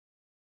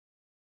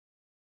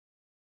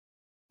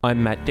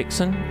I'm Matt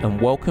Dixon,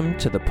 and welcome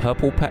to the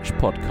Purple Patch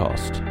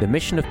Podcast. The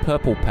mission of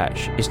Purple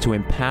Patch is to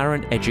empower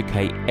and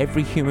educate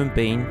every human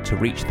being to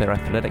reach their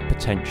athletic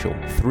potential.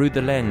 Through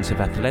the lens of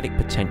athletic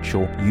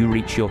potential, you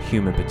reach your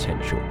human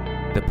potential.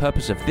 The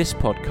purpose of this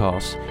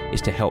podcast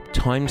is to help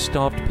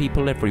time-starved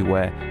people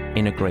everywhere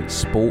integrate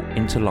sport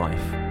into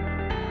life.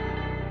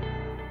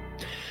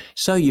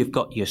 So you've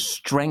got your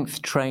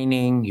strength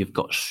training, you've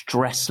got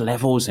stress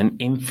levels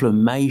and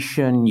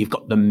inflammation, you've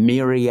got the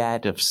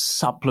myriad of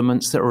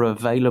supplements that are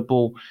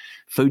available,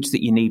 foods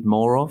that you need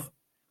more of,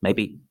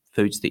 maybe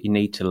foods that you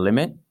need to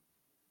limit,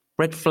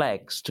 red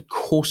flags to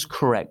course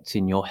correct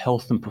in your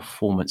health and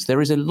performance.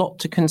 There is a lot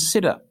to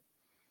consider.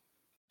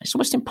 It's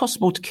almost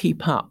impossible to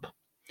keep up,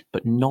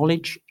 but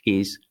knowledge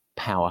is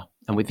power.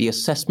 And with the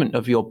assessment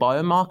of your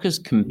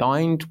biomarkers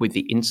combined with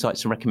the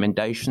insights and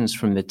recommendations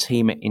from the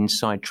team at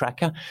Inside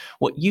Tracker,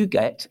 what you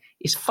get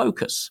is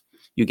focus.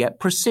 You get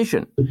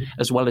precision,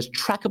 as well as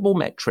trackable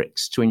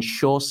metrics to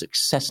ensure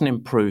success and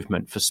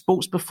improvement for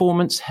sports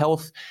performance,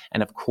 health,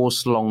 and of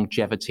course,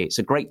 longevity. It's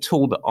a great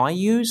tool that I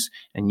use,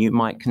 and you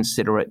might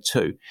consider it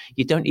too.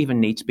 You don't even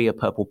need to be a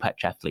Purple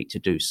Patch athlete to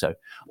do so.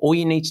 All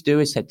you need to do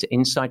is head to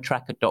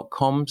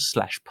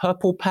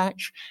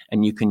insidetracker.com/purplepatch,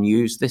 and you can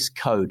use this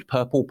code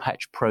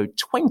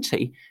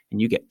PurplePatchPro20,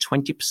 and you get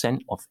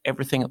 20% off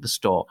everything at the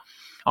store.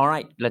 All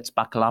right, let's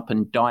buckle up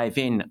and dive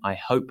in. I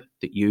hope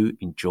that you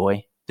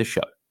enjoy the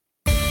show.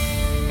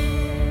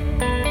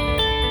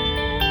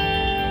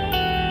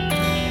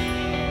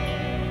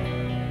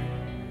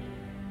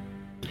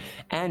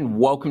 And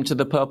welcome to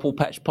the Purple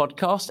Patch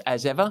Podcast.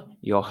 As ever,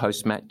 your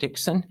host, Matt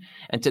Dixon.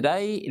 And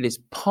today it is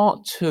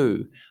part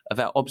 2 of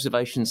our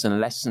observations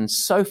and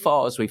lessons so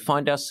far as we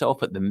find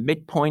ourselves at the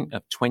midpoint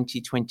of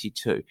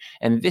 2022.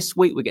 And this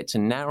week we get to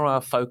narrow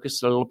our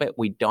focus a little bit.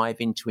 We dive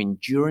into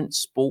endurance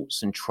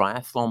sports and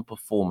triathlon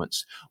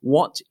performance.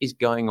 What is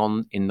going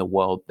on in the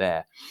world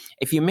there?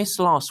 If you missed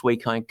last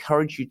week, I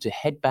encourage you to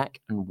head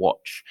back and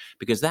watch,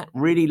 because that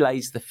really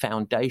lays the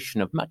foundation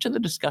of much of the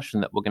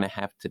discussion that we're going to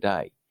have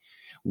today.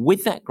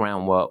 With that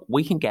groundwork,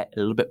 we can get a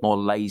little bit more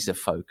laser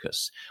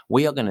focus.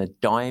 We are going to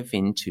dive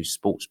into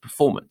sports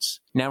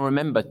performance. Now,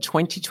 remember,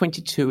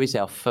 2022 is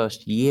our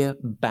first year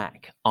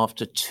back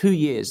after 2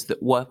 years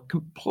that were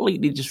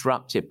completely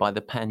disrupted by the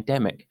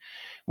pandemic.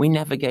 We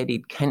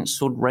navigated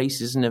cancelled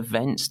races and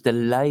events,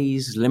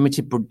 delays,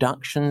 limited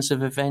productions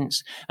of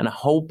events, and a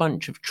whole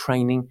bunch of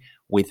training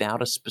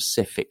without a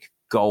specific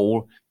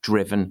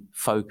goal-driven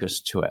focus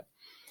to it.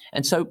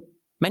 And so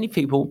many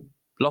people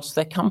lost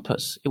their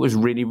compass. It was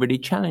really, really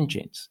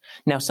challenging.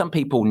 Now, some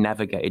people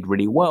navigated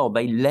really well.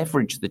 They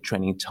leveraged the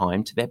training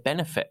time to their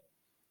benefit.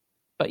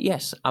 But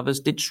yes, others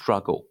did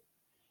struggle,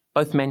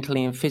 both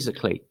mentally and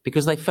physically,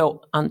 because they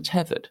felt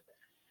untethered.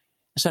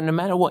 So no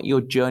matter what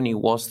your journey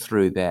was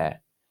through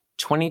there,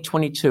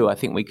 2022, I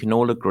think we can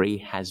all agree,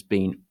 has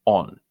been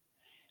on.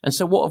 And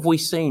so what have we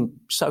seen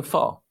so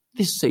far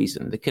this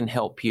season that can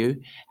help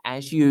you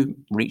as you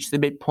reach the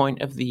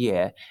midpoint of the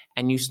year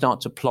and you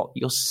start to plot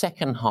your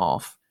second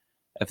half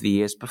of the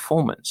year's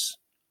performance?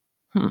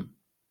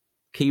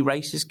 Key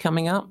races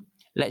coming up?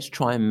 Let's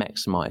try and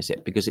maximize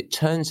it, because it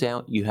turns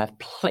out you have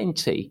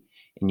plenty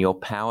in your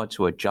power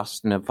to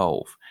adjust and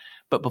evolve.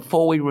 But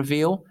before we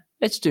reveal,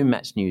 let's do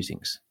Matt's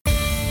Newsings.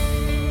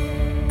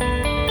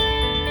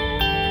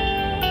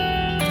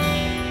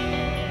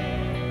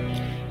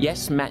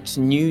 Yes, Matt's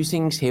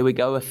Newsings. Here we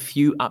go. A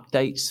few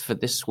updates for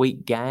this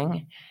week,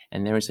 gang.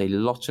 And there is a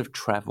lot of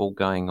travel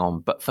going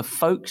on. But for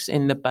folks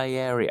in the Bay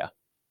Area,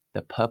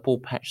 the Purple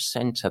Patch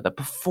Center, the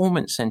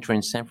Performance Center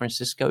in San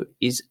Francisco,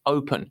 is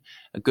open.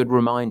 A good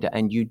reminder.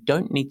 And you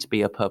don't need to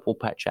be a Purple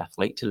Patch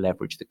athlete to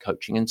leverage the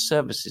coaching and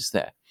services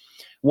there.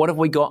 What have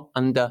we got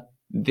under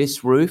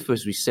this roof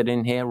as we sit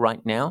in here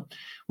right now?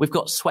 We've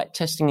got sweat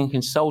testing and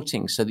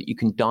consulting so that you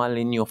can dial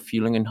in your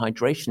fueling and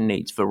hydration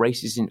needs for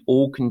races in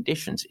all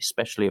conditions,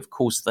 especially, of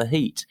course, the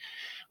heat.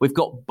 We've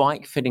got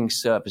bike fitting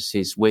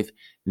services with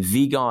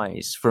the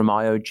guys from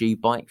IOG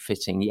Bike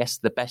Fitting. Yes,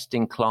 the best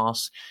in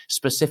class,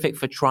 specific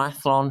for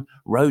triathlon,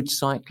 road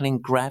cycling,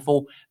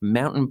 gravel,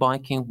 mountain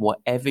biking,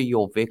 whatever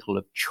your vehicle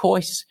of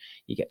choice.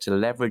 You get to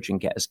leverage and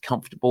get as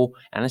comfortable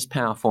and as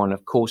powerful and,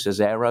 of course,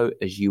 as aero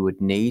as you would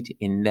need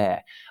in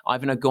there.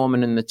 Ivan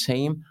O'Gorman and the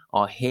team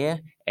are here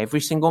every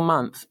single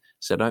month,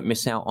 so don't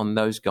miss out on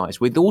those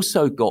guys. We've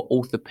also got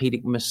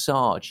orthopedic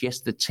massage.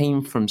 Yes, the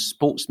team from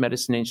Sports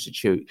Medicine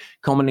Institute,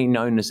 commonly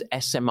known as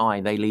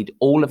SMI. They lead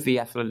all of the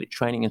athletic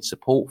training and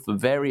support for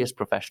various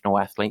professional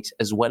athletes,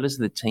 as well as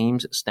the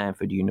teams at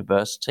Stanford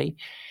University.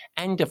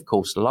 And of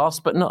course,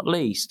 last but not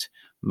least,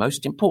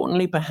 most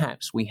importantly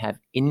perhaps, we have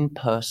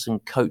in-person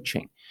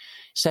coaching.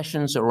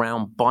 Sessions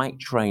around bike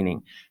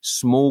training,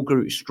 small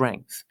group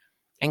strength.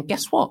 And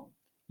guess what?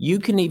 You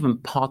can even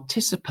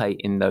participate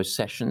in those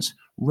sessions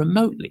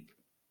remotely.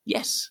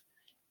 Yes,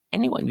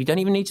 anyone. You don't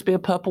even need to be a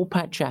Purple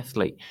Patch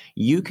athlete.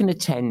 You can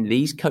attend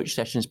these coach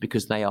sessions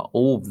because they are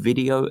all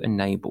video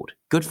enabled.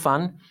 Good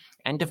fun.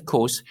 And of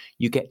course,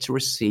 you get to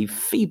receive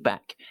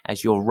feedback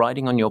as you're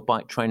riding on your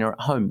bike trainer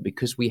at home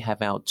because we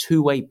have our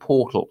two-way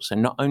portals.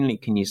 And not only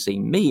can you see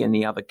me and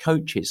the other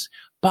coaches,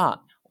 but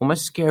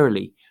almost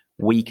scarily,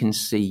 we can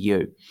see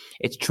you.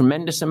 It's a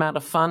tremendous amount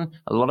of fun,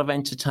 a lot of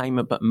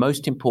entertainment, but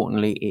most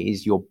importantly, it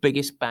is your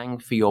biggest bang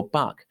for your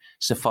buck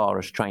so far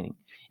as training.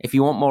 If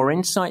you want more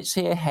insights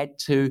here, head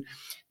to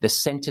the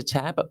center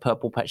tab at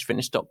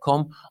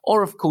purplepatchfitness.com,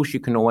 or of course, you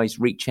can always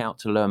reach out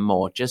to learn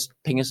more. Just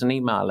ping us an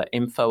email at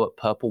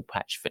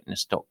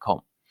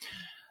info@purplepatchfitness.com.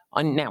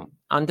 And now,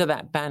 under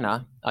that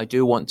banner, I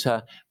do want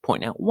to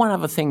point out one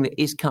other thing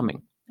that is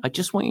coming. I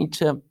just want you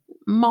to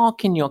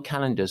mark in your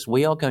calendars,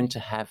 we are going to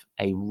have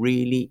a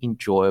really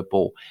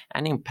enjoyable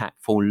and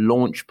impactful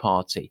launch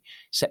party.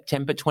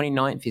 September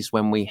 29th is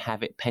when we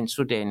have it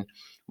penciled in.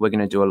 We're going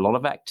to do a lot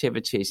of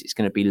activities. It's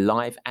going to be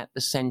live at the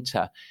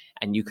center,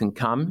 and you can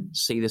come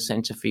see the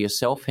center for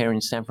yourself here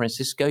in San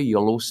Francisco.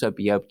 You'll also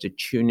be able to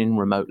tune in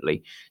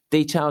remotely.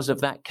 Details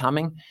of that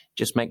coming.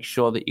 Just make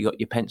sure that you got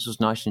your pencils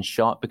nice and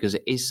sharp because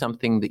it is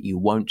something that you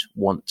won't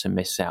want to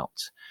miss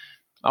out.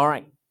 All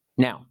right.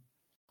 Now,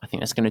 I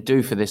think that's going to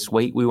do for this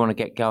week. We want to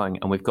get going,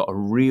 and we've got a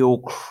real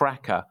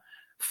cracker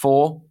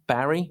for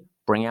Barry.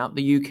 Bring out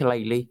the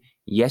ukulele.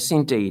 Yes,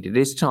 indeed. It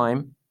is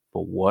time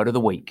for Word of the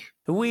Week.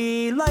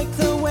 We like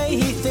the way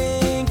he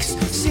thinks,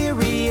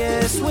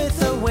 serious with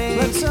a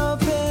wink. Let's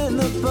open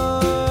the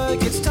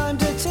book, it's time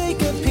to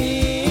take a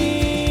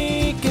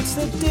peek. It's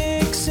the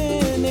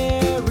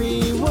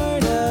Dictionary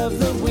Word of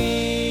the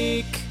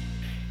Week.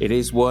 It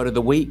is Word of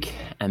the Week,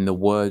 and the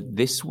word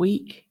this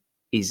week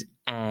is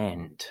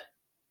and.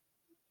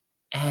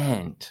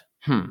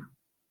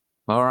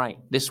 All right,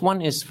 this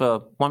one is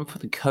for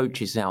the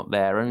coaches out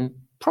there and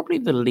probably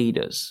the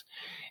leaders.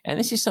 And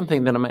this is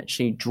something that I'm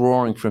actually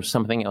drawing from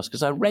something else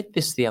because I read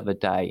this the other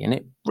day and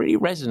it really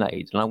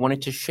resonated and I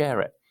wanted to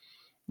share it.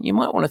 You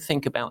might want to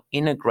think about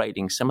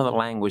integrating some of the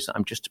language that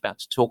I'm just about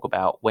to talk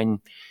about when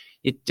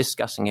you're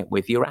discussing it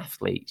with your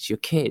athletes, your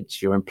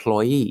kids, your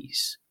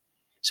employees.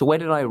 So where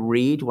did I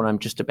read what I'm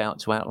just about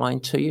to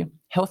outline to you?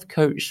 Health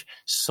coach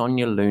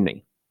Sonia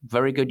Looney.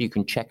 Very good. You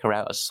can check her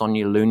out at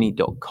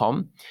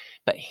sonialooney.com.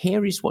 But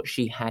here is what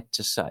she had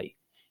to say.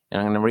 And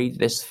I'm going to read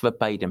this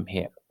verbatim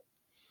here.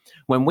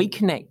 When we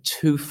connect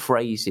two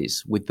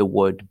phrases with the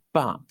word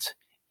but,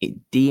 it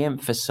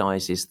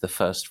de-emphasizes the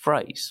first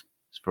phrase.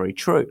 It's very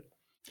true.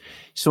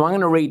 So I'm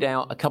going to read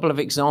out a couple of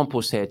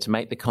examples here to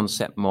make the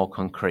concept more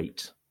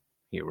concrete.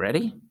 You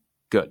ready?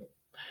 Good.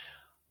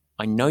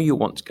 I know you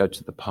want to go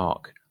to the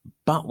park,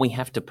 but we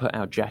have to put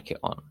our jacket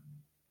on.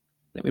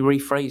 Let me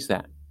rephrase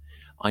that.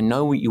 I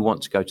know you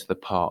want to go to the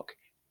park,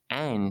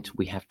 and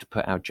we have to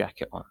put our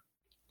jacket on.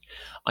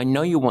 I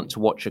know you want to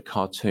watch a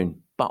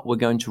cartoon, but we're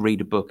going to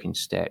read a book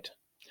instead.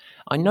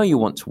 I know you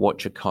want to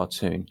watch a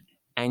cartoon,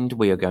 and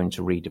we are going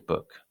to read a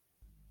book.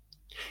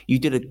 You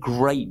did a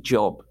great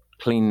job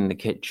cleaning the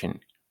kitchen,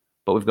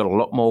 but we've got a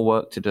lot more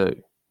work to do.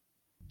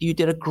 You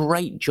did a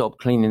great job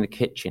cleaning the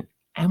kitchen,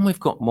 and we've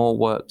got more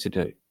work to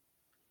do.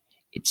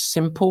 It's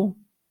simple,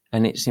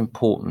 and it's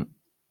important.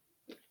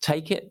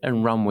 Take it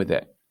and run with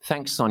it.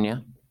 Thanks,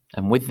 Sonia.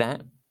 And with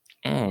that,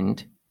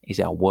 and is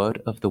our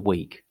word of the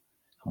week.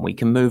 And we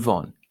can move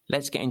on.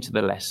 Let's get into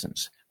the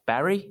lessons.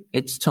 Barry,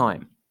 it's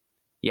time.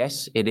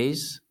 Yes, it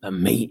is the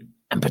meat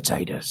and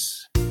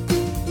potatoes.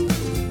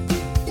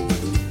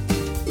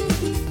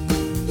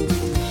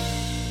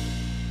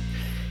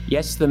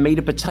 Yes, the meat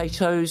and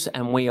potatoes,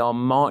 and we are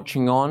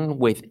marching on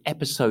with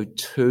episode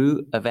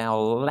 2 of our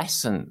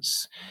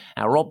lessons,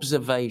 our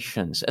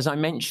observations. As I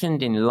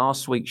mentioned in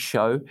last week's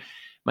show,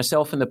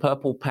 myself and the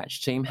Purple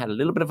Patch team had a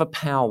little bit of a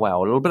powwow,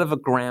 a little bit of a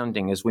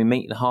grounding as we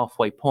meet the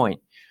halfway point.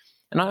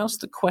 And I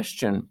asked the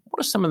question, what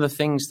are some of the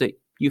things that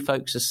you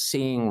folks are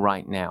seeing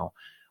right now?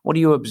 What are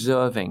you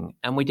observing?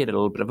 And we did a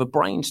little bit of a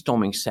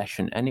brainstorming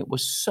session, and it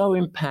was so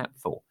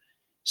impactful,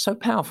 so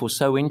powerful,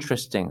 so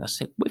interesting. I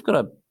said, we've got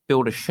to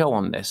build a show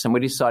on this, and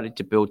we decided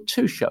to build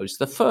 2 shows.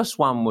 The first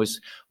one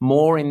was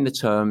more in the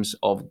terms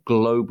of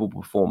global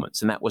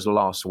performance, and that was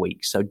last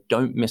week. So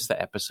don't miss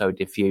that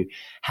episode if you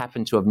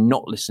happen to have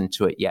not listened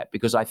to it yet,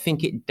 because I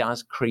think it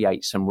does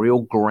create some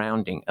real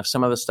grounding of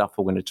some of the stuff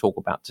we're going to talk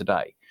about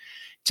today.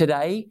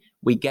 Today,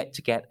 we get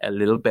a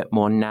little bit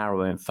more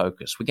narrow in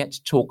focus. We get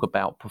to talk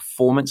about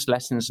performance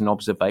lessons and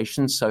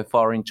observations so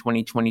far in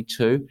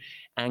 2022,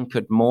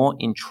 anchored more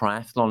in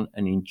triathlon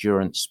and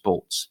endurance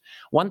sports.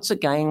 Once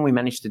again, we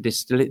managed to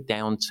distill it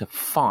down to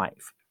 5.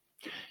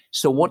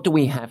 So what do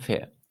we have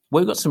here?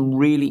 We've got some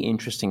really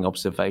interesting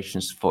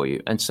observations for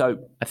you. And so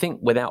I think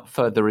without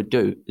further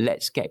ado,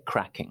 let's get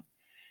cracking.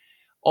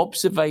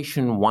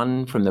 Observation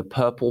 1 from the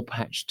Purple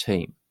Patch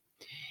team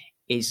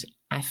is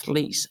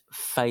athletes'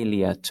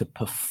 failure to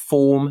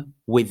perform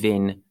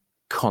within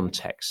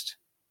context.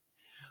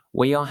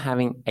 We are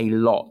having a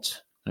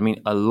lot,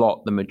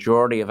 the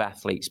majority of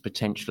athletes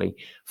potentially,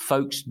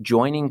 folks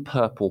joining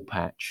Purple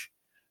Patch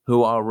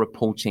who are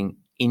reporting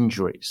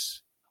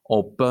injuries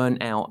or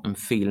burnout and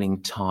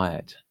feeling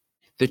tired.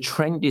 The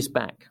trend is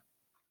back,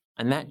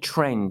 and that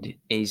trend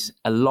is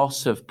a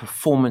loss of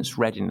performance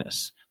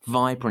readiness,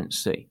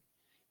 vibrancy,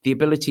 the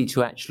ability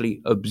to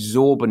actually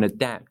absorb and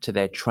adapt to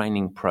their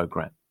training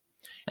program.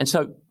 And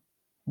so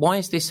why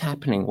is this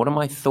happening? What are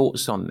my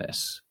thoughts on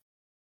this?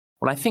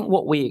 Well, I think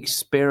what we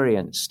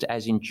experienced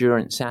as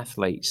endurance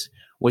athletes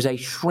was a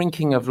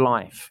shrinking of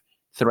life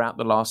throughout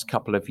the last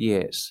couple of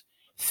years.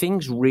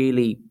 Things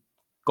really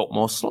got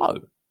more slow.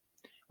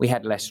 We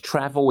had less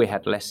travel, we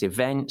had less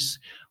events,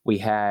 we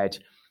had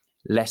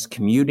less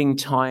commuting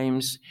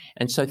times,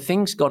 and so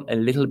things got a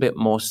little bit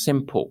more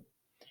simple.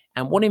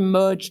 And what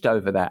emerged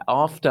over that,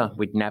 after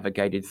we'd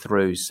navigated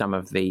through some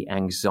of the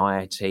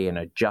anxiety and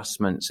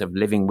adjustments of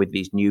living with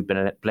these new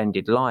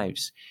blended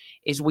lives,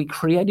 is we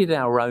created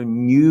our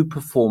own new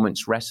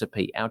performance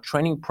recipe, our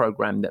training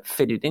program that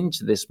fitted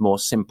into this more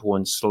simple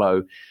and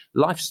slow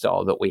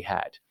lifestyle that we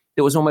had.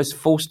 It was almost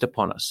forced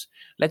upon us.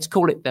 Let's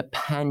call it the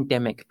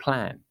pandemic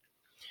plan.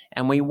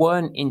 And we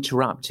weren't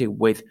interrupted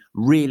with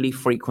really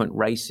frequent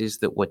races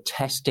that were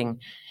testing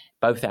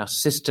both our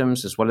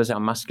systems as well as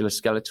our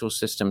musculoskeletal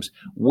systems.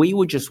 We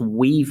were just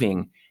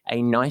weaving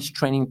a nice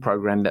training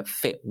program that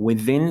fit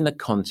within the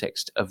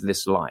context of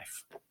this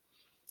life.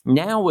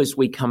 Now, as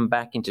we come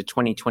back into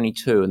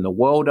 2022 and the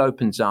world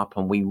opens up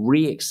and we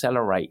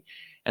re-accelerate,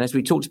 and as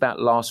we talked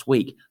about last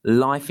week,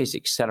 life is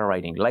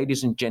accelerating.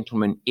 Ladies and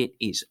gentlemen, it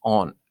is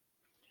on.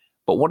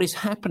 But what is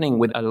happening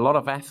with a lot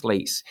of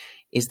athletes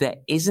is there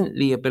isn't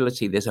the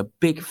ability, there's a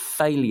big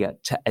failure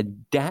to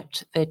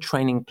adapt their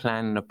training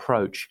plan and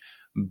approach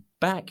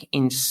back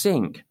in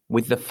sync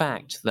with the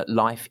fact that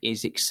life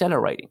is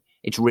accelerating.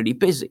 It's really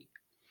busy.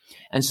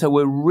 And so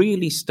we're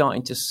really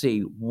starting to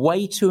see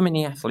way too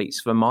many athletes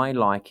for my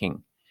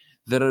liking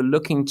that are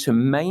looking to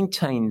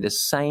maintain the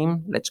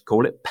same, let's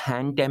call it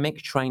pandemic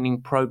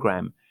training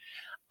program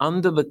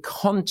under the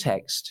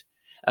context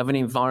of an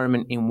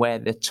environment in where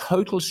the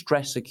total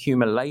stress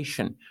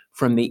accumulation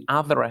from the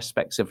other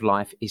aspects of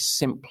life is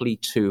simply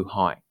too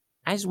high.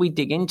 As we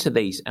dig into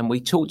these and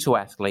we talk to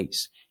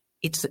athletes,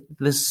 it's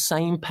the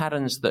same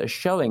patterns that are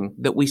showing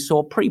that we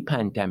saw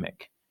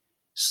pre-pandemic.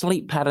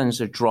 Sleep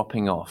patterns are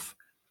dropping off.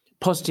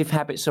 Positive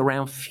habits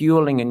around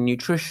fueling and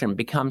nutrition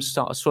become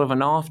sort of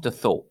an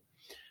afterthought.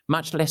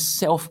 Much less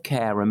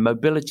self-care and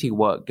mobility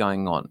work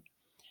going on.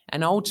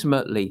 And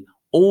ultimately,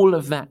 all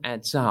of that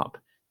adds up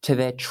to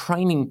their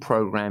training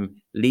program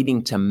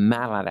leading to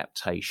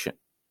maladaptation.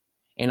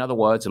 In other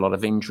words, a lot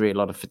of injury, a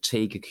lot of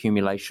fatigue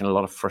accumulation, a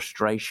lot of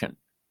frustration.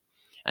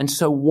 And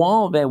so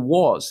while there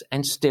was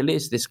and still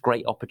is this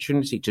great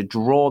opportunity to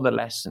draw the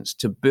lessons,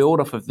 to build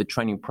off of the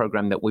training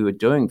program that we were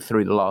doing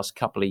through the last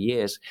couple of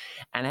years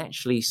and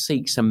actually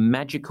seek some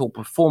magical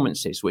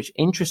performances, which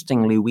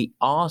interestingly, we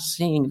are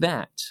seeing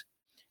that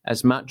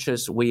as much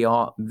as we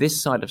are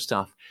this side of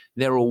stuff,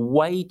 there are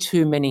way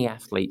too many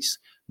athletes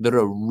that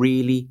are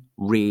really,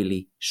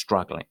 really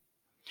struggling.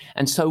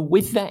 And so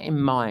with that in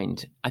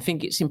mind, I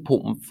think it's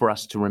important for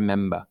us to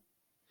remember,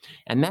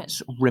 and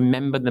that's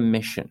remember the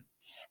mission.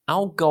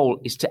 Our goal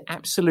is to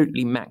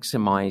absolutely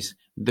maximize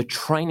the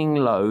training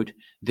load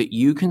that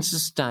you can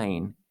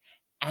sustain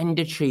and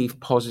achieve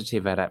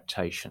positive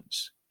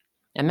adaptations.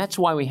 And that's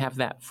why we have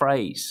that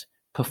phrase,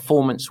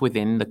 performance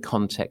within the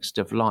context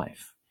of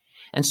life.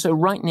 And so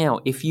right now,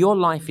 if your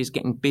life is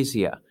getting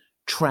busier,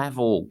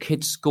 travel,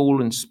 kids'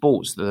 school and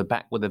sports that are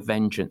back with a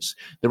vengeance,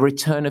 the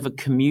return of a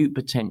commute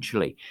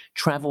potentially,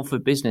 travel for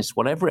business,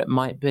 whatever it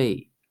might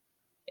be,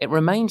 it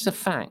remains a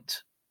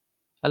fact,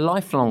 a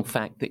lifelong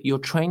fact, that your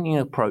training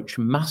approach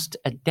must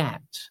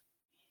adapt.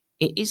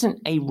 It isn't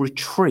a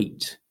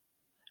retreat,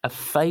 a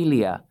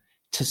failure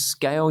to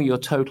scale your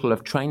total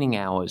of training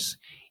hours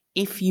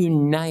if you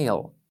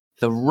nail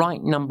the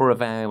right number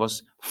of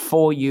hours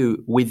for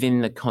you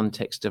within the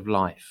context of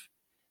life.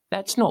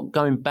 That's not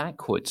going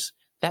backwards.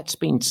 That's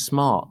being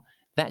smart.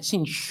 That's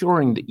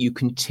ensuring that you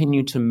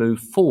continue to move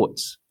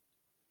forwards.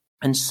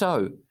 And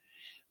so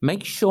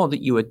make sure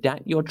that you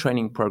adapt your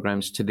training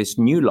programs to this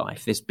new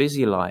life, this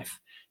busy life,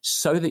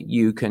 so that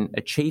you can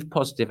achieve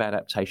positive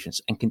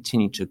adaptations and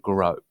continue to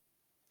grow.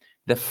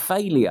 The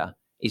failure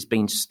is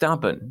being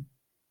stubborn,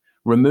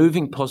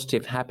 removing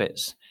positive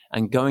habits,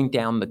 and going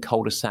down the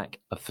cul-de-sac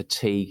of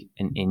fatigue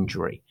and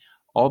injury.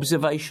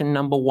 Observation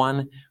number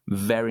one,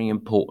 very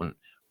important.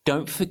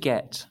 Don't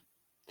forget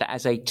that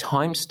as a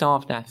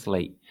time-starved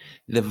athlete,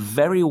 the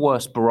very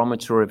worst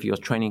barometer of your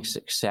training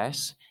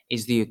success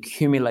is the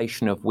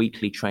accumulation of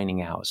weekly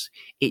training hours.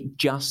 It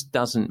just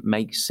doesn't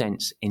make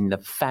sense in the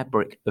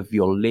fabric of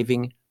your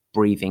living,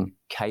 breathing,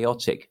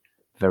 chaotic,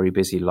 very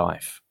busy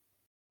life.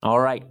 All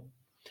right.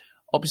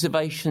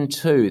 Observation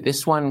two.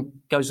 This one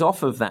goes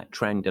off of that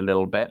trend a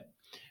little bit,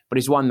 but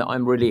is one that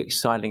I'm really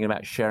excited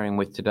about sharing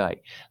with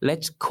today.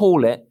 Let's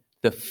call it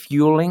the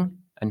fueling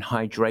and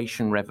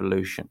hydration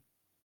revolution.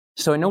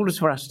 So in order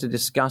for us to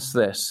discuss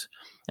this,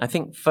 I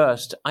think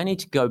first I need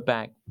to go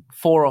back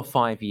 4 or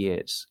 5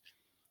 years.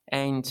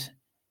 And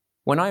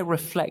when I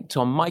reflect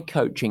on my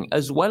coaching,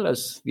 as well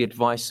as the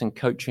advice and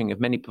coaching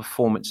of many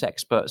performance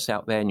experts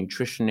out there,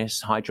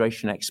 nutritionists,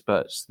 hydration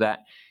experts that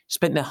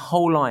spent their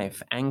whole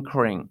life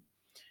anchoring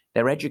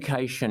their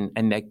education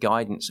and their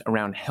guidance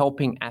around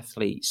helping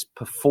athletes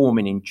perform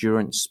in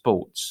endurance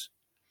sports.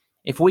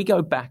 If we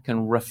go back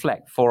and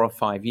reflect 4 or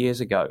 5 years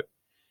ago,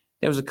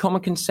 there was a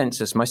common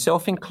consensus,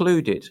 myself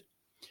included,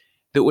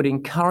 that would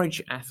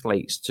encourage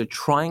athletes to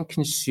try and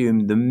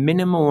consume the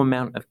minimal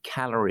amount of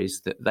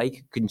calories that they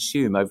could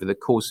consume over the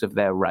course of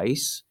their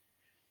race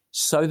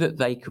so that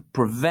they could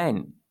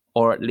prevent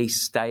or at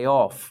least stay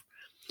off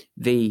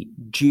the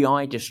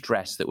GI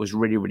distress that was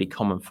really, really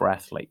common for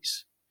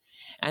athletes.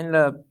 And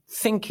the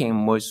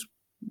thinking was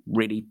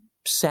really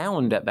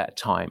sound at that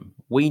time.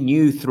 We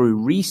knew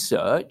through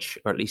research,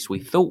 or at least we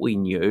thought we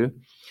knew,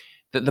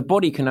 that the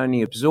body can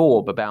only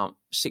absorb about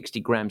 60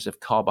 grams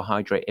of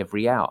carbohydrate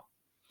every hour.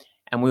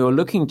 And we were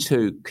looking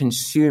to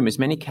consume as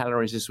many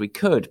calories as we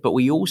could, but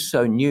we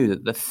also knew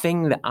that the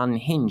thing that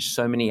unhinged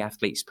so many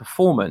athletes'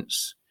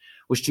 performance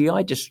was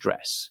GI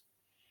distress,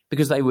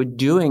 because they were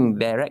doing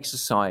their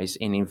exercise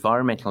in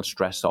environmental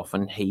stress,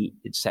 often heat,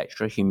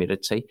 etc.,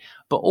 humidity,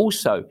 but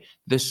also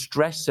the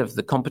stress of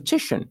the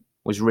competition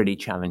was really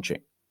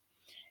challenging.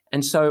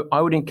 And so I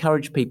would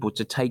encourage people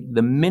to take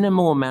the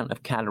minimal amount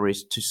of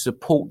calories to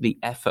support the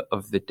effort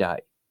of the day.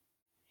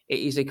 It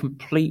is a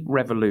complete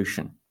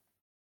revolution.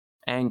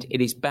 And it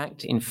is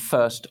backed in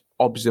first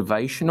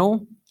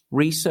observational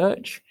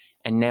research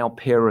and now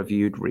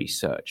peer-reviewed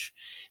research.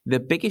 The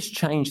biggest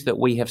change that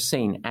we have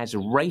seen as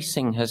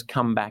racing has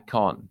come back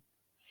on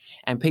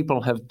and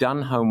people have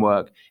done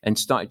homework and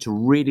started to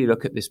really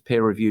look at this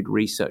peer-reviewed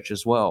research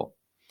as well,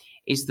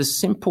 is the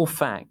simple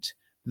fact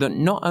that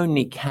not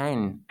only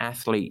can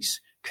athletes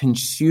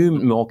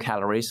consume more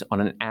calories on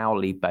an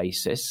hourly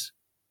basis,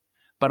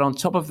 but on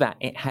top of that,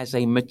 it has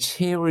a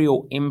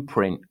material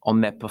imprint on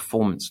their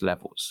performance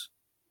levels.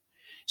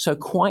 So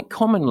quite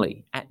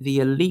commonly at the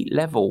elite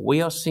level,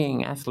 we are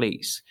seeing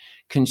athletes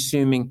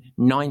consuming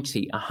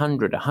 90,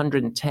 100,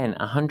 110,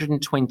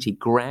 120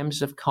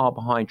 grams of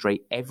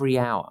carbohydrate every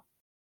hour.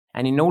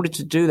 And in order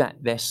to do that,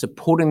 they're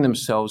supporting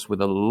themselves with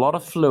a lot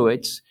of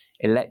fluids,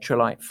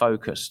 electrolyte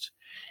focused.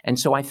 And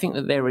so I think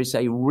that there is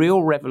a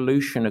real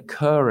revolution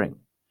occurring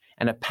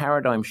and a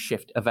paradigm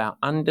shift of our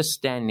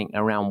understanding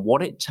around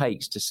what it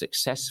takes to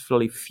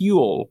successfully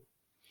fuel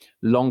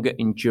longer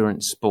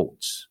endurance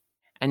sports.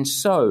 And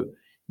so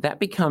that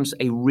becomes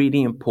a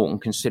really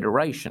important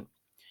consideration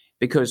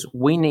because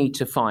we need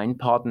to find,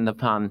 pardon the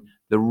pun,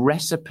 the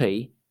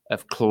recipe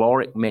of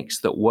caloric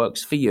mix that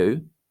works for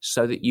you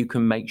so that you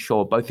can make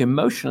sure both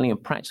emotionally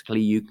and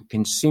practically you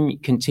can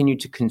continue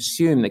to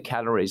consume the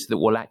calories that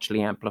will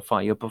actually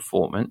amplify your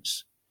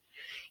performance.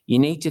 You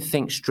need to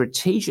think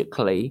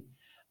strategically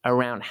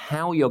around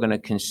how you're going to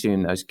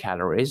consume those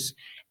calories.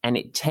 And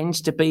it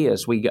tends to be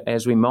as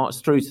we march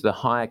through to the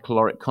higher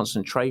caloric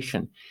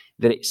concentration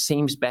that it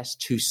seems best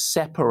to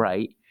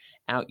separate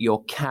out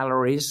your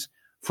calories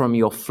from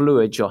your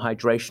fluids, your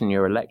hydration,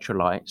 your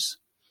electrolytes.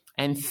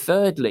 And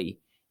thirdly,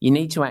 you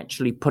need to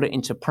actually put it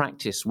into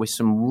practice with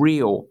some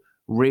real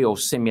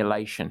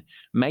simulation,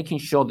 making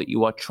sure that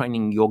you are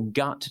training your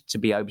gut to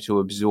be able to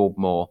absorb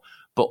more,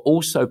 but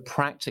also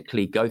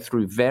practically go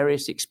through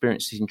various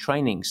experiences in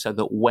training so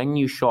that when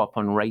you show up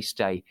on race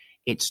day,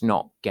 it's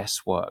not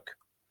guesswork.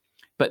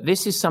 But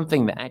this is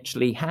something that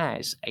actually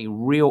has a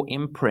real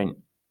imprint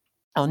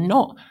on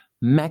not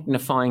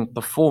magnifying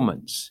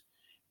performance,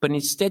 but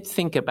instead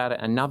think about it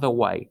another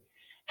way,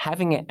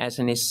 having it as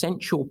an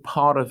essential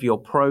part of your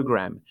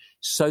program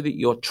so that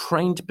your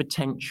trained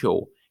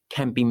potential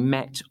can be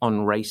met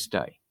on race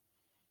day.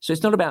 So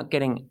it's not about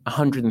getting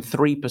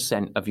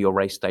 103% of your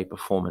race day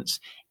performance.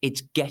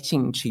 It's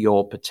getting to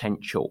your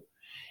potential.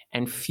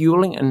 And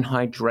fueling and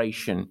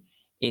hydration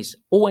is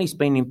always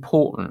been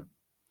important.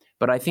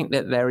 But I think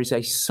that there is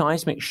a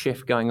seismic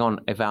shift going on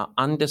of our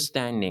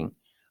understanding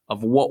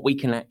of what we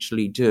can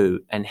actually do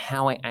and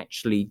how it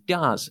actually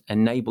does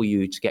enable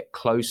you to get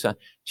closer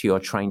to your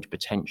trained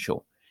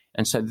potential.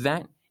 And so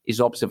that is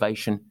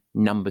observation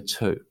number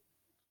 2.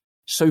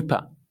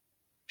 Super.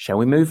 Shall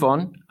we move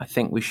on? I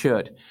think we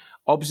should.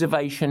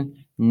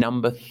 Observation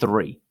number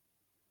 3,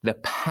 the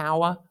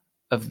power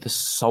of the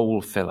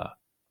soul filler.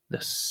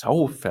 The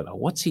soul filler.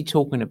 What's he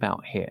talking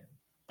about here?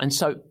 And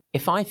so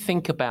if I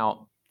think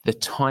about the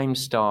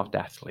time-starved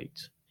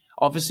athlete,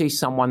 obviously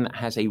someone that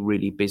has a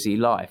really busy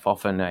life,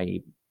 often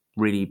a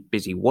really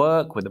busy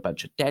work with a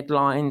bunch of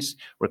deadlines,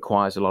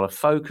 requires a lot of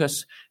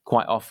focus,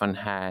 quite often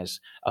has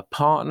a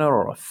partner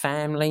or a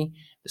family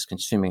that's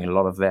consuming a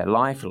lot of their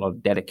life, a lot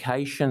of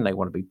dedication they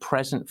want to be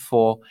present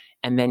for,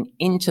 and then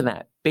into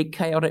that big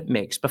chaotic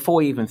mix, before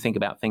we even think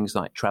about things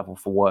like travel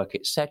for work,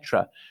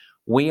 etc.,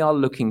 we are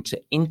looking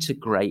to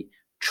integrate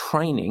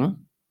training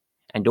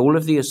and all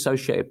of the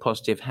associated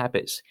positive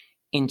habits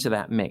into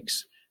that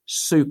mix.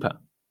 Super.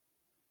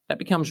 That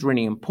becomes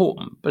really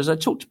important. But as I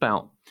talked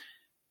about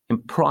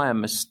in prior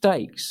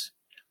mistakes,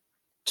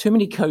 too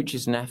many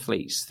coaches and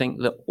athletes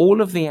think that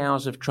all of the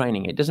hours of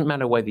training, it doesn't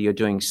matter whether you're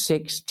doing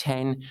 6,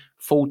 10,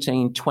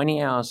 14,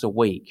 20 hours a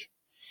week.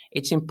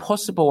 It's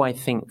impossible, I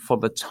think, for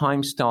the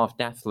time-starved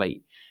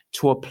athlete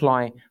to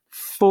apply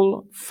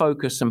full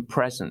focus and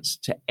presence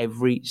to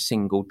every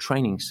single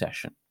training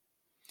session.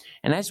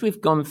 And as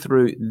we've gone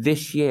through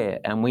this year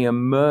and we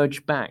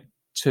emerge back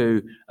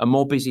to a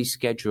more busy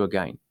schedule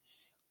again,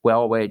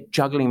 well, we're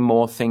juggling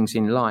more things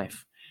in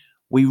life,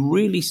 we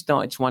really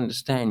started to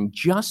understand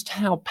just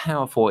how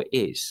powerful it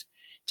is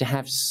to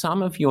have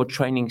some of your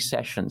training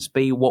sessions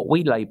be what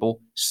we label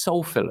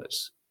soul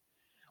fillers.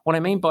 What I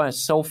mean by a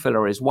soul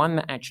filler is one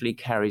that actually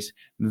carries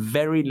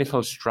very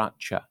little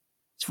structure.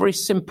 It's very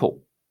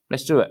simple.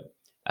 Let's do it.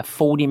 A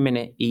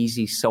 40-minute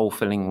easy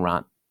soul-filling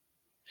run,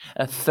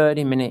 a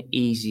 30-minute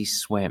easy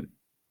swim,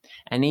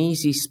 an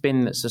easy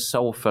spin that's a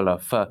soul filler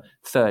for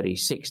 30,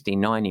 60,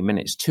 90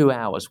 minutes, 2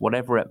 hours,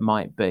 whatever it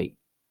might be.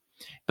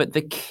 But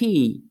the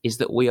key is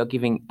that we are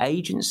giving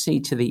agency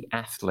to the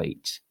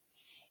athlete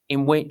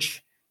in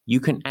which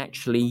you can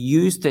actually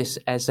use this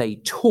as a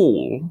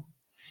tool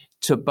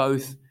to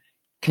both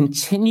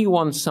continue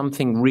on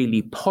something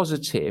really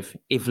positive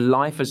if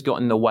life has got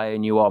in the way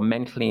and you are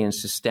mentally and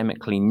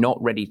systemically not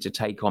ready to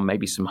take on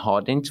maybe some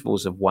hard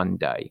intervals of one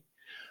day,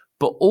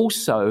 but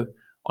also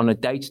on a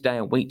day-to-day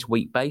and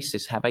week-to-week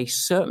basis have a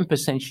certain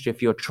percentage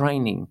of your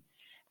training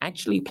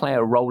actually play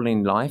a role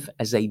in life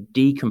as a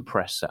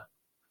decompressor,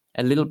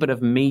 a little bit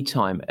of me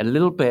time, a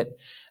little bit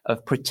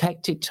of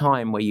protected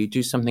time where you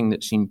do something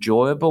that's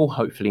enjoyable,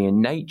 hopefully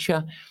in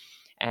nature,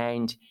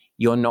 and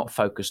you're not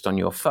focused on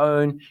your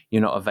phone,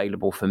 you're not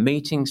available for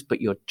meetings,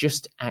 but you're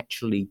just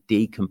actually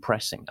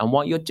decompressing. And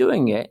while you're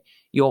doing it,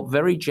 you're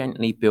very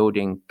gently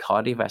building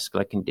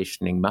cardiovascular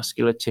conditioning,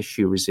 muscular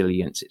tissue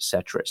resilience,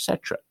 etc.,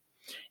 etc.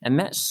 And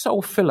that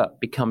soul filler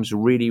becomes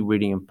really,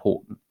 really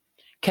important.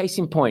 Case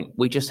in point,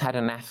 we just had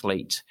an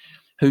athlete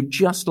who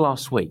just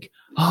last week,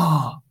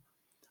 I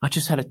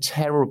just had a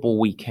terrible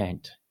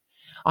weekend.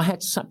 I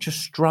had such a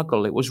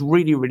struggle. It was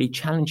really, really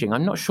challenging.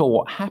 I'm not sure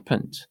what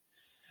happened,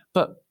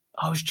 but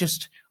I was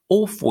just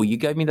awful. You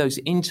gave me those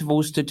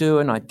intervals to do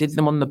and I did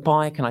them on the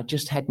bike and I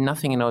just had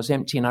nothing and I was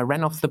empty and I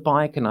ran off the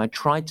bike and I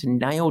tried to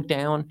nail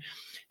down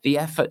the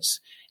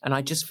efforts and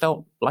I just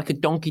felt like a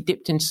donkey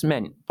dipped in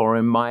cement,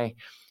 borrowing my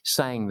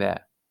saying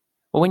there.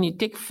 Well, when you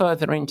dig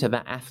further into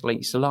that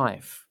athlete's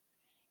life,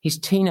 his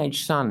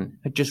teenage son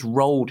had just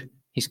rolled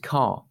his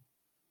car.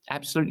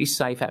 Absolutely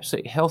safe,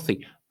 absolutely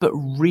healthy, but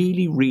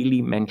really,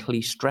 really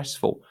mentally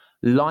stressful.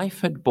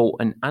 Life had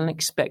brought an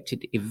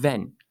unexpected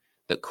event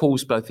that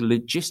caused both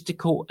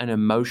logistical and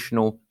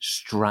emotional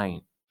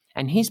strain.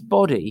 And his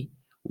body,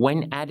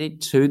 when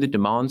added to the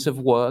demands of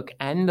work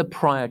and the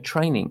prior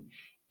training,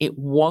 it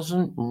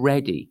wasn't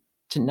ready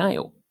to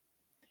nail.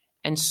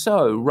 And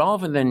so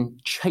rather than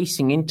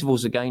chasing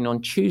intervals again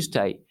on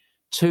Tuesday,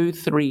 2,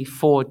 3,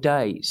 4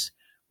 days,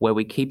 where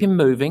we keep him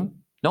moving,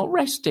 not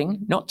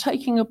resting, not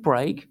taking a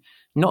break,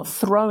 not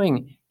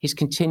throwing his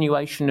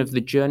continuation of the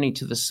journey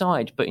to the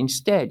side, but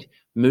instead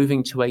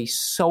moving to a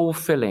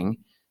soul-filling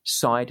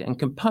side and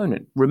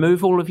component.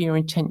 Remove all of your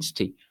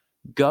intensity.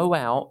 Go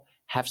out,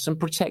 have some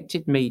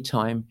protected me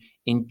time,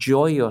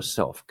 enjoy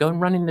yourself. Go and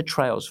run in the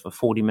trails for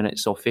 40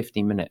 minutes or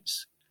 50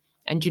 minutes.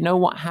 And you know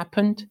what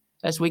happened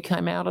as we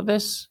came out of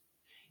this?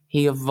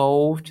 He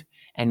evolved,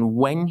 and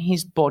when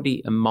his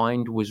body and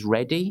mind was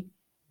ready,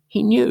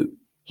 he knew,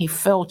 he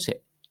felt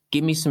it.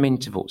 Give me some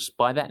intervals.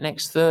 By that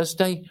next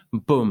Thursday,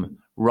 boom,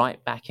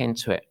 right back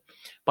into it.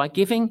 By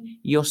giving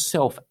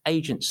yourself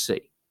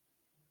agency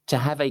to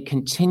have a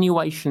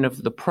continuation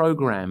of the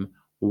program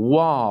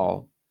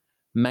while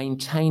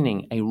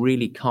maintaining a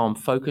really calm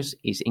focus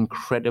is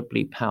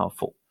incredibly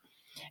powerful.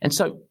 And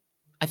so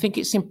I think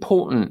it's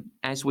important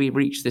as we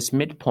reach this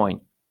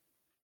midpoint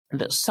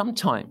that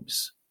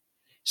sometimes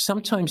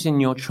in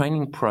your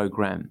training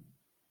program,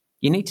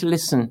 you need to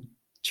listen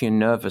to your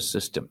nervous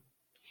system.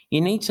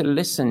 You need to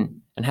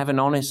listen and have an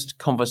honest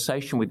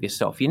conversation with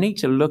yourself. You need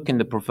to look in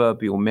the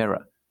proverbial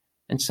mirror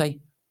and say,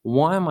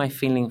 why am I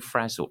feeling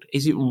frazzled?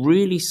 Is it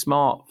really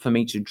smart for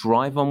me to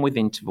drive on with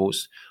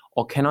intervals?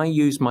 Or can I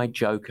use my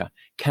joker?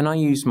 Can I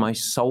use my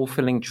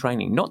soul-filling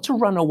training? Not to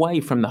run away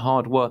from the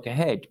hard work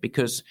ahead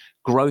because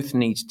growth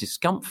needs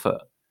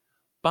discomfort,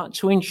 but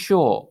to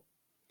ensure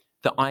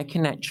that I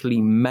can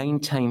actually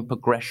maintain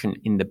progression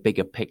in the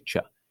bigger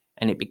picture.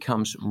 And it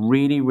becomes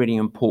really, really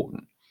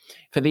important.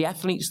 For the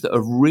athletes that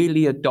have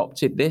really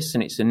adopted this,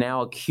 and it's a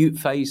now acute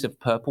phase of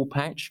Purple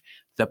Patch,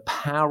 the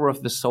power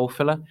of the soul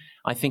filler,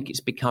 I think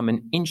it's become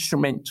an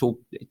instrumental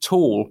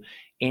tool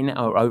in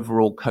our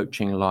overall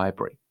coaching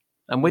library.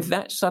 And with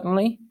that,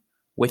 suddenly,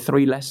 we're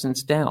 3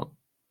 lessons down.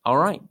 All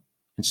right.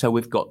 And so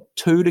we've got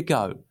 2 to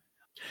go.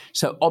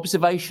 So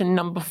observation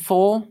number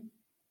 4,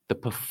 the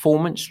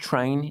performance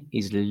train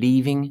is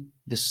leaving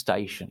the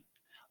station.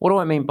 What do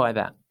I mean by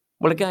that?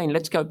 Well, again,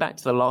 let's go back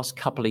to the last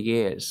couple of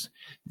years.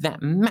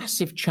 That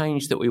massive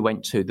change that we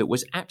went to that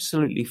was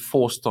absolutely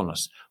forced on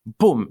us.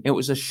 Boom, it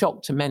was a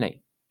shock to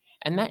many.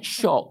 And that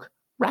shock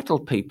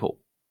rattled people.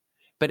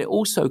 But it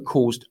also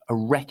caused a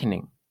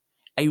reckoning,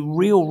 a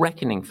real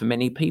reckoning for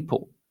many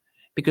people,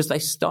 because they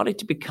started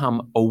to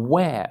become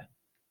aware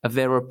of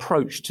their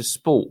approach to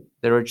sport,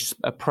 their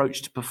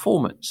approach to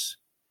performance.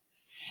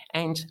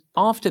 And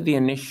after the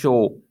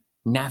initial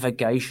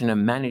navigation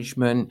and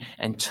management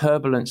and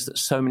turbulence that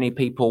so many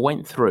people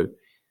went through,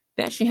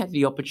 they actually had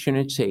the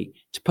opportunity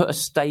to put a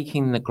stake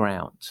in the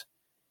ground,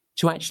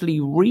 to actually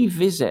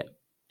revisit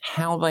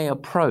how they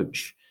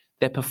approach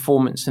their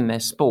performance and their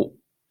sport.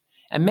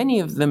 And many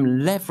of them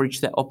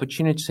leveraged that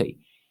opportunity,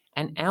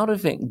 and out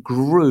of it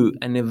grew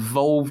an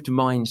evolved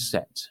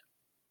mindset.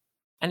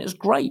 And it was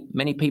great.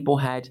 Many people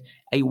had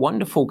a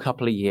wonderful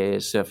couple of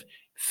years of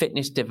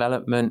fitness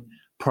development,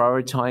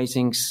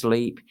 prioritizing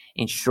sleep,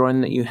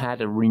 ensuring that you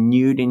had a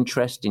renewed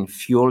interest in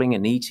fueling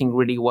and eating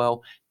really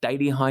well.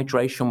 Daily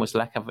hydration was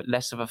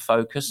less of a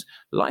focus.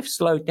 Life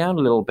slowed down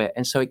a little bit,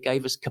 and so it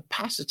gave us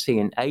capacity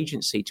and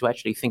agency to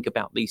actually think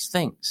about these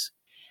things.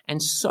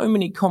 And so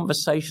many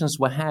conversations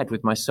were had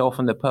with myself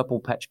and the Purple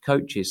Patch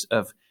coaches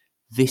of,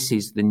 this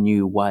is the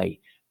new way.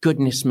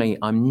 Goodness me,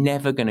 I'm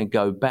never going to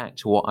go back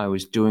to what I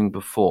was doing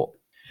before.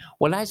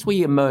 Well, as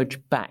we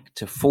emerge back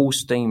to full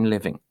steam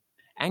living,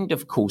 and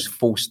of course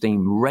full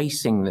steam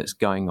racing that's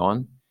going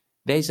on,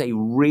 there's a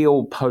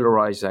real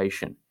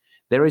polarization.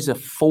 There is a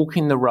fork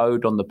in the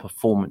road on the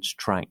performance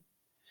train.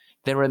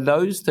 There are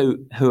those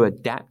who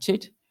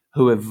adapted,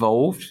 who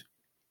evolved,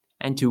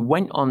 and who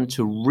went on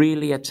to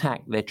really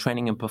attack their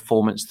training and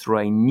performance through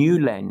a new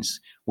lens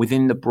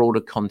within the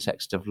broader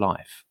context of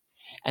life.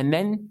 And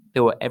then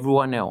there were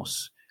everyone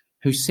else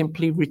who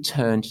simply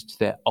returned to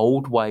their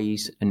old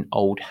ways and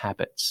old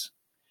habits.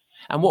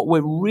 And what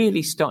we're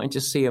really starting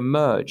to see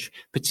emerge,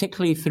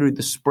 particularly through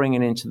the spring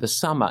and into the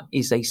summer,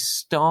 is a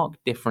stark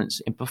difference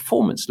in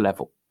performance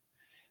level.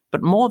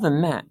 But more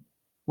than that,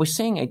 we're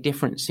seeing a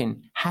difference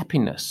in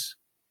happiness,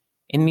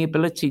 in the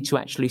ability to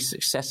actually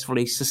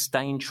successfully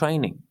sustain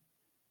training,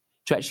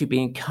 to actually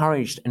be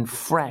encouraged and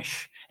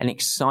fresh and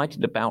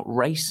excited about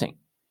racing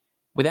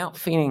without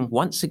feeling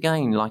once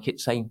again like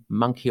it's a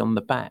monkey on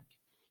the back.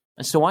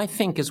 And so I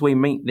think as we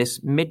meet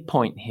this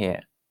midpoint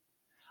here,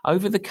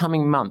 over the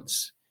coming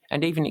months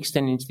and even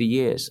extending into the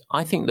years,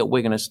 I think that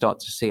we're going to start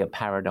to see a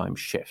paradigm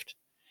shift.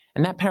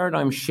 And that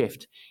paradigm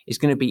shift is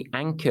going to be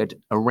anchored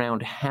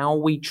around how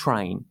we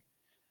train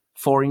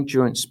for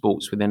endurance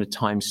sports within a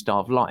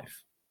time-starved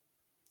life.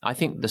 I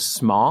think the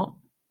smart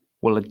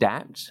will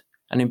adapt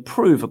and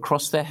improve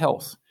across their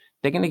health.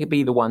 They're going to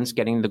be the ones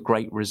getting the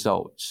great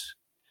results.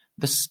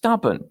 The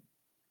stubborn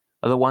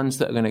are the ones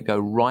that are going to go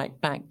right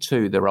back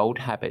to their old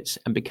habits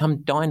and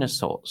become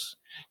dinosaurs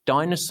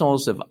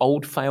of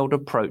old failed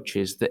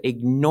approaches that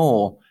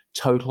ignore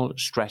total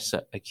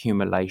stressor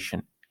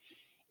accumulation.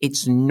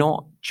 It's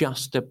not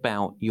just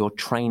about your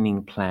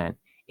training plan.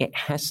 It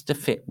has to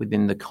fit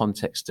within the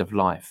context of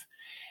life.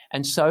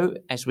 And so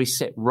as we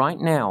sit right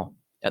now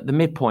at the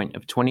midpoint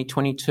of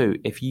 2022,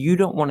 if you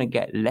don't want to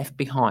get left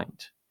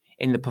behind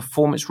in the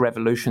performance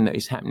revolution that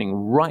is happening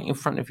right in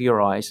front of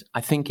your eyes,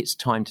 I think it's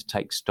time to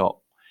take stock.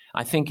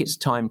 I think it's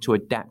time to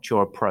adapt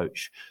your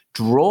approach.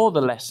 Draw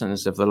the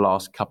lessons of the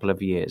last couple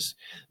of years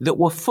that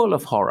were full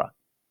of horror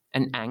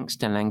and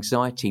angst and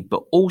anxiety,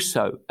 but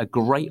also a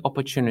great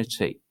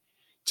opportunity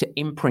to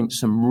imprint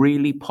some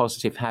really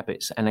positive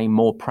habits and a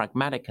more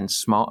pragmatic and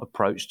smart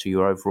approach to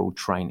your overall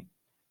training.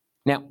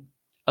 Now,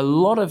 a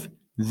lot of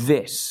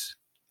this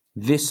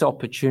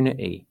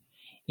opportunity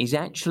is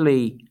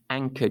actually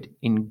anchored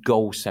in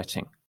goal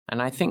setting.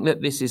 And I think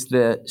that this is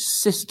the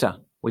sister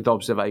with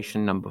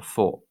observation number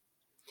 4.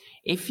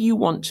 If you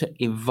want to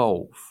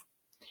evolve,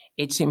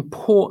 it's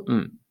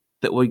important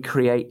that we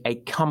create a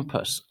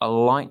compass, a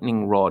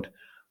lightning rod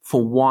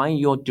for why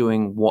you're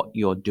doing what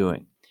you're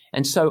doing.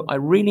 And so I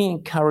really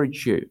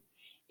encourage you,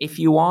 if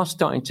you are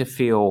starting to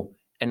feel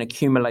an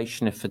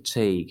accumulation of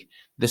fatigue,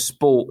 the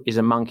sport is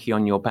a monkey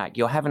on your back,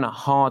 you're having a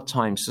hard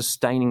time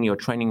sustaining your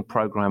training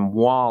program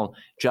while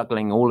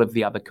juggling all of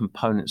the other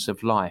components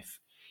of life,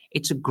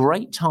 it's a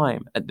great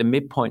time at the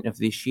midpoint of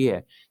this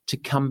year to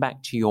come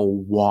back to your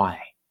why.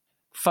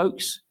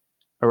 Folks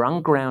are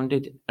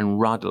ungrounded and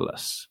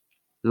rudderless.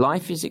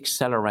 Life is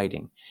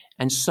accelerating.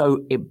 And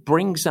so it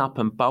brings up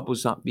and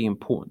bubbles up the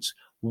importance.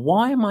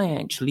 Why am I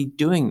actually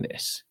doing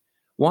this?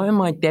 Why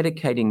am I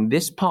dedicating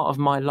this part of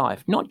my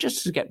life, not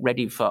just to get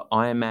ready for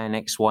Ironman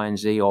X, Y, and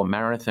Z or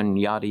marathon,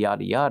 yada,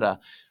 yada, yada,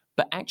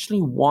 but actually,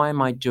 why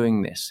am I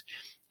doing this?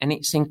 And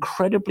it's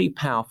incredibly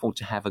powerful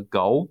to have a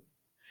goal,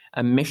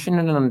 a mission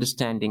and an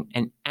understanding,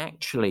 and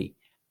actually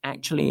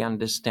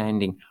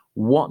understanding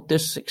what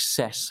does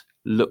success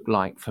look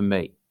like for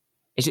me?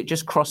 Is it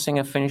just crossing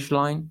a finish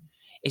line?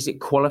 Is it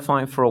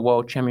qualifying for a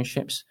world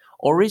championships?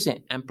 Or is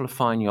it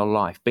amplifying your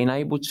life, being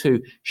able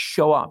to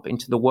show up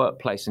into the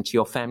workplace and to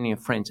your family and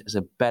friends as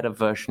a better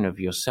version of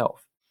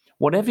yourself?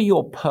 Whatever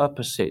your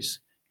purpose is,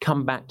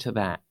 come back to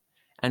that.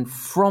 And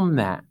from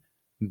that,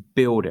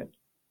 build it.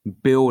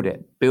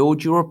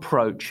 Build your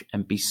approach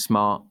and be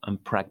smart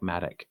and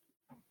pragmatic.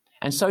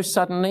 And so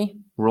suddenly,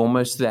 we're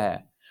almost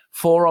there.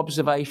 4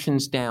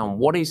 observations down.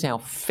 What is our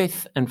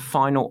 5th and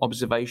final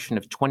observation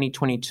of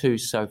 2022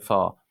 so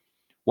far?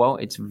 Well,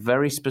 it's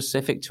very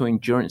specific to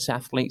endurance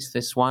athletes,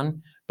 this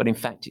one, but in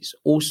fact, it's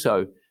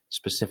also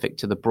specific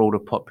to the broader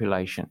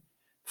population.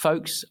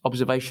 Folks,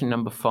 observation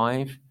number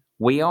 5,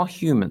 we are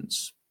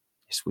humans.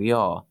 Yes, we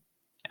are.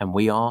 And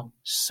we are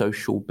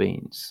social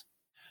beings.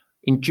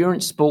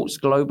 Endurance sports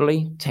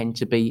globally tend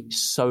to be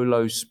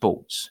solo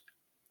sports,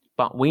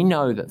 but we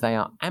know that they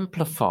are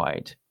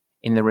amplified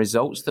in the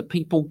results that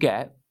people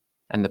get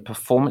and the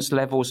performance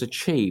levels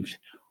achieved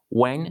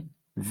when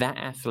that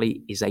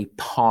athlete is a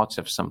part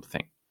of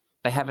something.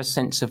 They have a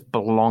sense of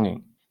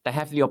belonging. They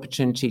have the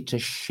opportunity to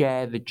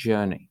share the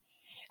journey.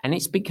 And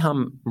it's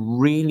become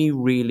really,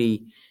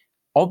 really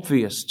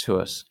obvious to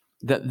us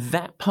that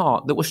that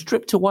part that was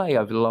stripped away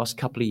over the last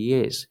couple of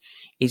years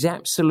is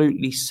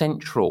absolutely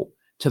central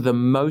to the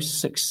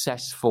most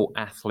successful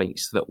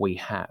athletes that we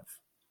have.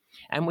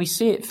 And we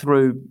see it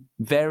through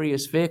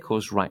various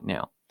vehicles right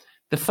now.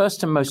 The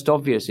first and most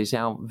obvious is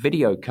our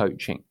video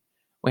coaching.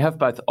 We have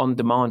both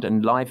on-demand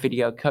and live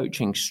video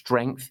coaching,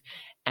 strength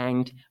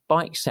and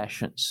bike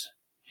sessions.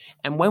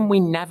 And when we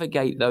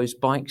navigate those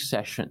bike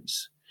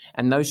sessions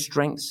and those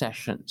strength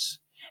sessions,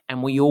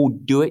 and we all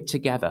do it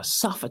together,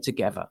 suffer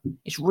together,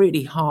 it's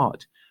really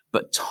hard,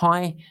 but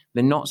tie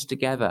the knots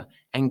together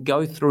and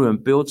go through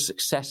and build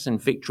success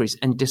and victories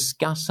and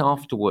discuss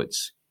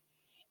afterwards.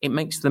 It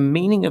makes the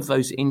meaning of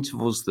those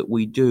intervals that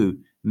we do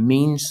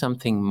mean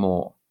something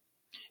more,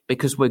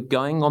 because we're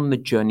going on the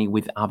journey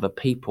with other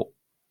people.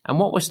 And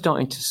what we're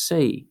starting to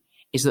see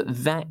is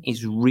that that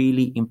is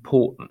really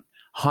important.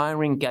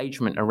 Higher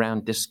engagement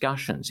around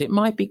discussions. It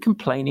might be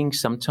complaining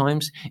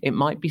sometimes, it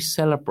might be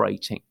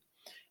celebrating,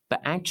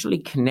 but actually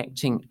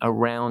connecting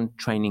around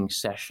training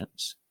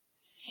sessions.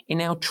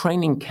 In our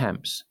training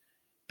camps,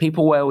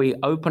 people where we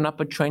open up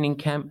a training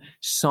camp,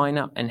 sign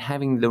up and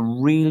having the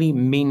really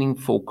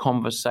meaningful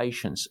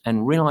conversations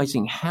and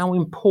realizing how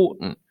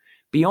important,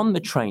 beyond the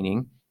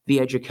training, the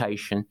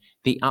education,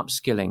 the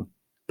upskilling,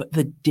 but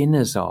the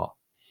dinners are.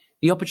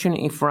 The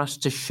opportunity for us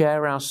to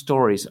share our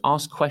stories,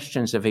 ask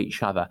questions of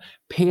each other,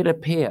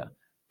 peer-to-peer,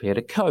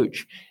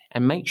 peer-to-coach,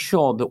 and make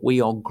sure that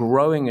we are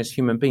growing as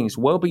human beings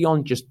well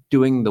beyond just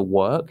doing the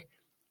work.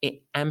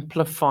 It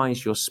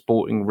amplifies your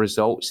sporting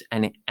results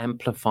and it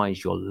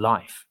amplifies your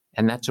life.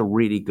 And that's a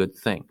really good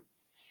thing.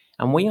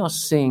 And we are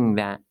seeing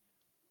that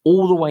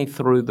all the way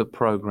through the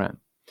program.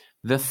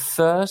 The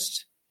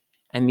thirst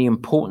and the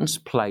importance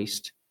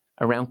placed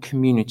around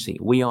community.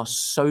 We are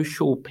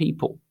social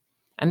people.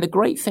 And the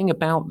great thing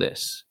about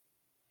this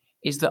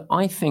is that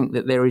I think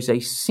that there is a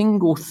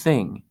single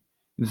thing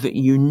that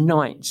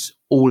unites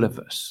all of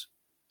us.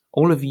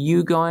 All of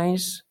you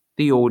guys,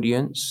 the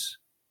audience,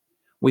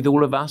 with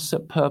all of us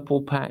at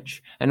Purple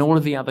Patch and all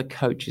of the other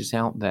coaches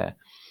out there.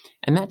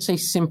 And that's a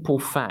simple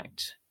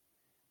fact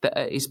that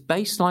at its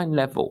baseline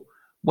level,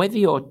 whether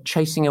you're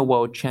chasing a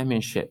world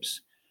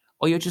championships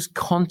or you're just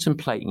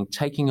contemplating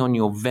taking on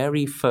your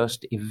very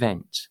first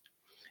event,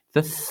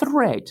 the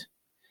thread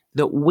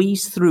that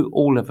weaves through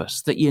all of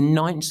us, that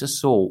unites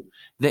us all,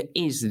 that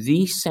is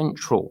the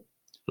central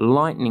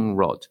lightning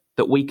rod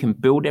that we can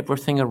build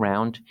everything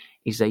around,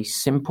 is a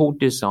simple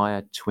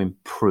desire to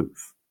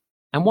improve.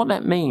 And what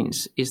that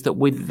means is that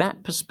with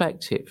that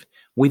perspective,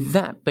 with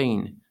that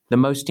being the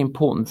most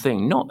important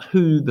thing, not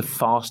who the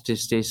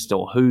fastest is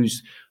or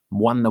who's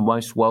won the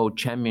most world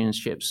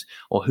championships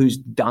or who's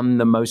done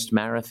the most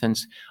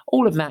marathons,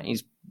 all of that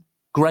is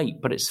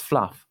great, but it's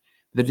fluff.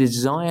 The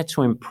desire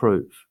to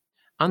improve.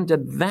 Under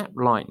that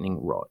lightning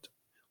rod,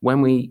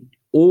 when we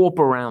orb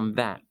around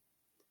that,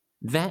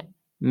 that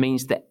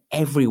means that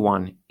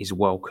everyone is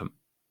welcome.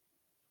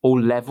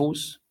 All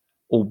levels,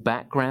 all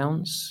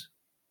backgrounds,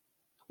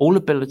 all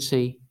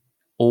ability,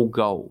 all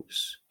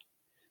goals.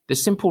 The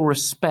simple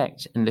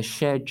respect and the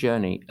shared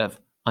journey of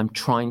I'm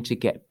trying to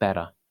get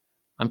better.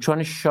 I'm trying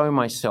to show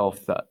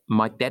myself that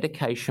my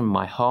dedication,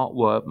 my hard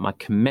work, my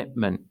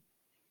commitment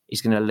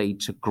is going to lead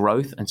to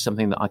growth and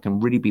something that I can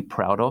really be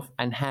proud of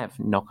and have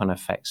knock-on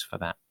effects for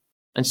that.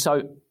 And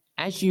so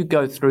as you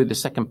go through the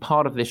second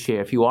part of this year,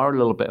 if you are a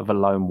little bit of a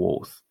lone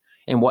wolf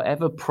in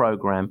whatever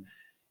program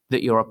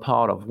that you're a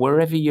part of,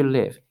 wherever you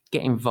live,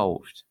 get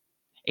involved.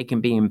 It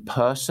can be in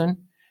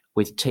person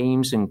with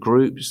teams and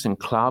groups and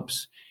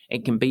clubs.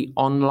 It can be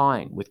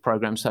online with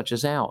programs such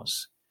as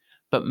ours.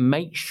 But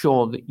make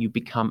sure that you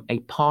become a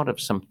part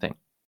of something.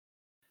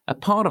 A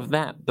part of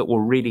that will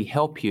really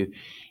help you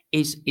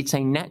is it's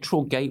a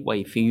natural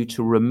gateway for you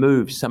to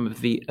remove some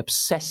of the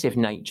obsessive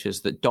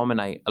natures that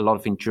dominate a lot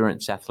of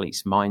endurance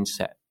athletes'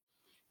 mindset.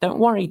 Don't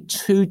worry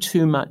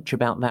too much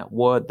about that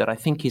word that I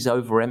think is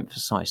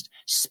overemphasized,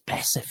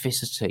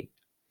 specificity.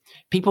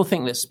 People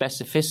think that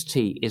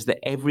specificity is that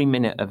every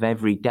minute of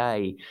every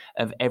day,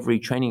 of every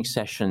training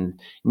session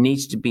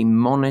needs to be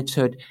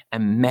monitored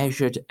and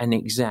measured and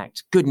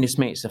exact. Goodness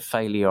me, it's a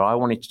failure. I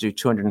wanted to do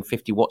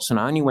 250 watts and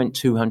I only went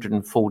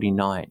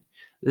 249.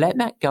 Let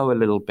that go a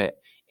little bit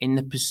in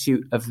the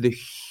pursuit of the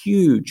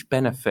huge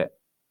benefit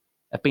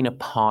of being a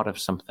part of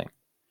something.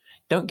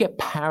 Don't get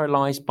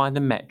paralyzed by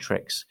the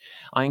metrics.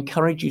 I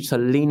encourage you to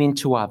lean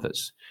into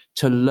others,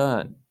 to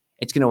learn.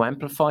 It's going to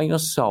amplify your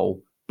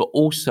soul, but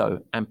also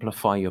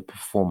amplify your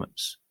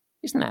performance.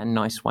 Isn't that a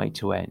nice way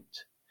to end?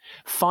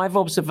 5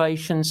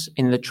 observations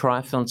in the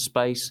triathlon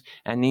space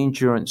and the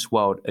endurance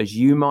world as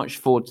you march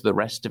forward to the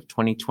rest of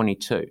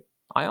 2022.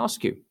 I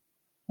ask you,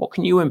 what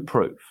can you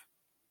improve?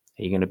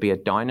 Are you going to be a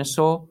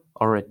dinosaur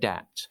or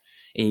adapt?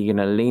 Are you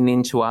going to lean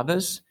into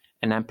others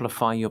and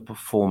amplify your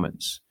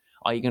performance?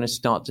 Are you going to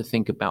start to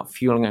think about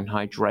fueling and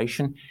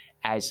hydration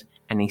as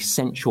an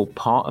essential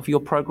part of your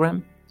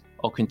program,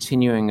 or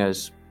continuing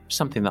as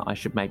something that I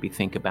should maybe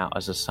think about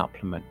as a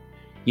supplement?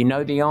 You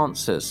know the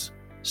answers,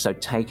 so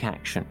take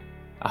action.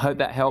 I hope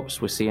that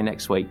helps. We'll see you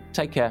next week.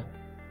 Take care.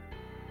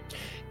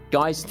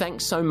 Guys,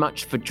 thanks so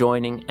much for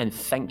joining, and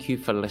thank you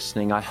for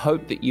listening. I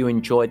hope that you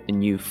enjoyed the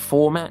new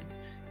format.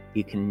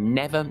 You can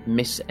never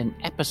miss an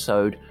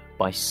episode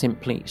by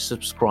simply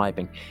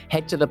subscribing.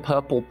 Head to the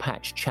Purple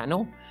Patch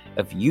channel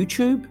of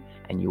YouTube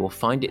and you will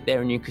find it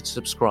there, and you could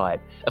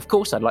subscribe. Of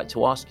course, I'd like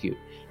to ask you,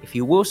 if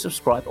you will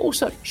subscribe,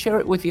 also share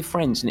it with your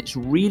friends, and it's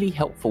really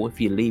helpful if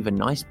you leave a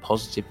nice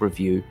positive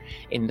review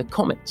in the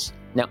comments.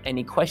 Now,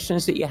 any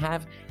questions that you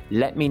have,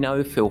 let me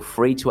know. Feel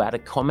free to add a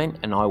comment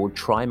and I will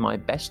try my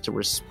best to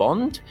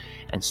respond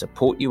and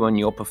support you on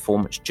your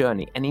performance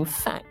journey. And in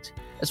fact,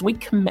 as we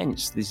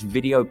commence this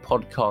video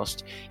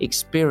podcast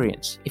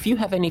experience, if you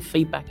have any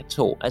feedback at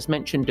all, as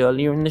mentioned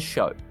earlier in the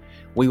show,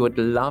 we would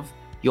love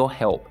your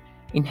help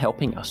in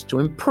helping us to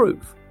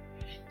improve.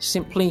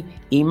 Simply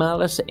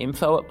email us at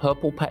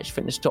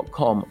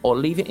info@purplepatchfitness.com or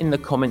leave it in the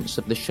comments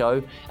of the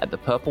show at the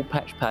Purple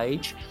Patch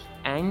page,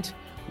 and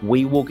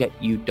we will get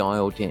you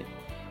dialed in.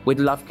 We'd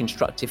love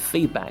constructive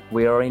feedback.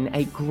 We are in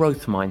a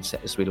growth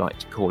mindset, as we like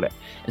to call it.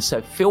 And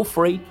so feel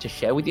free to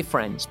share with your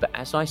friends. But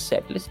as I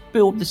said, let's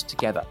build this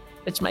together.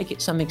 Let's make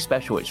it something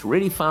special. It's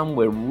really fun.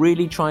 We're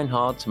really trying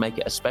hard to make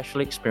it a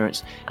special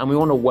experience. And we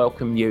want to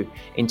welcome you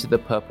into the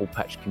Purple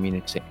Patch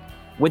community.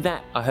 With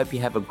that, I hope you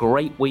have a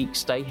great week.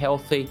 Stay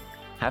healthy.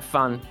 Have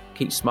fun.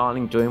 Keep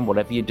smiling, doing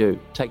whatever you do.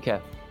 Take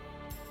care.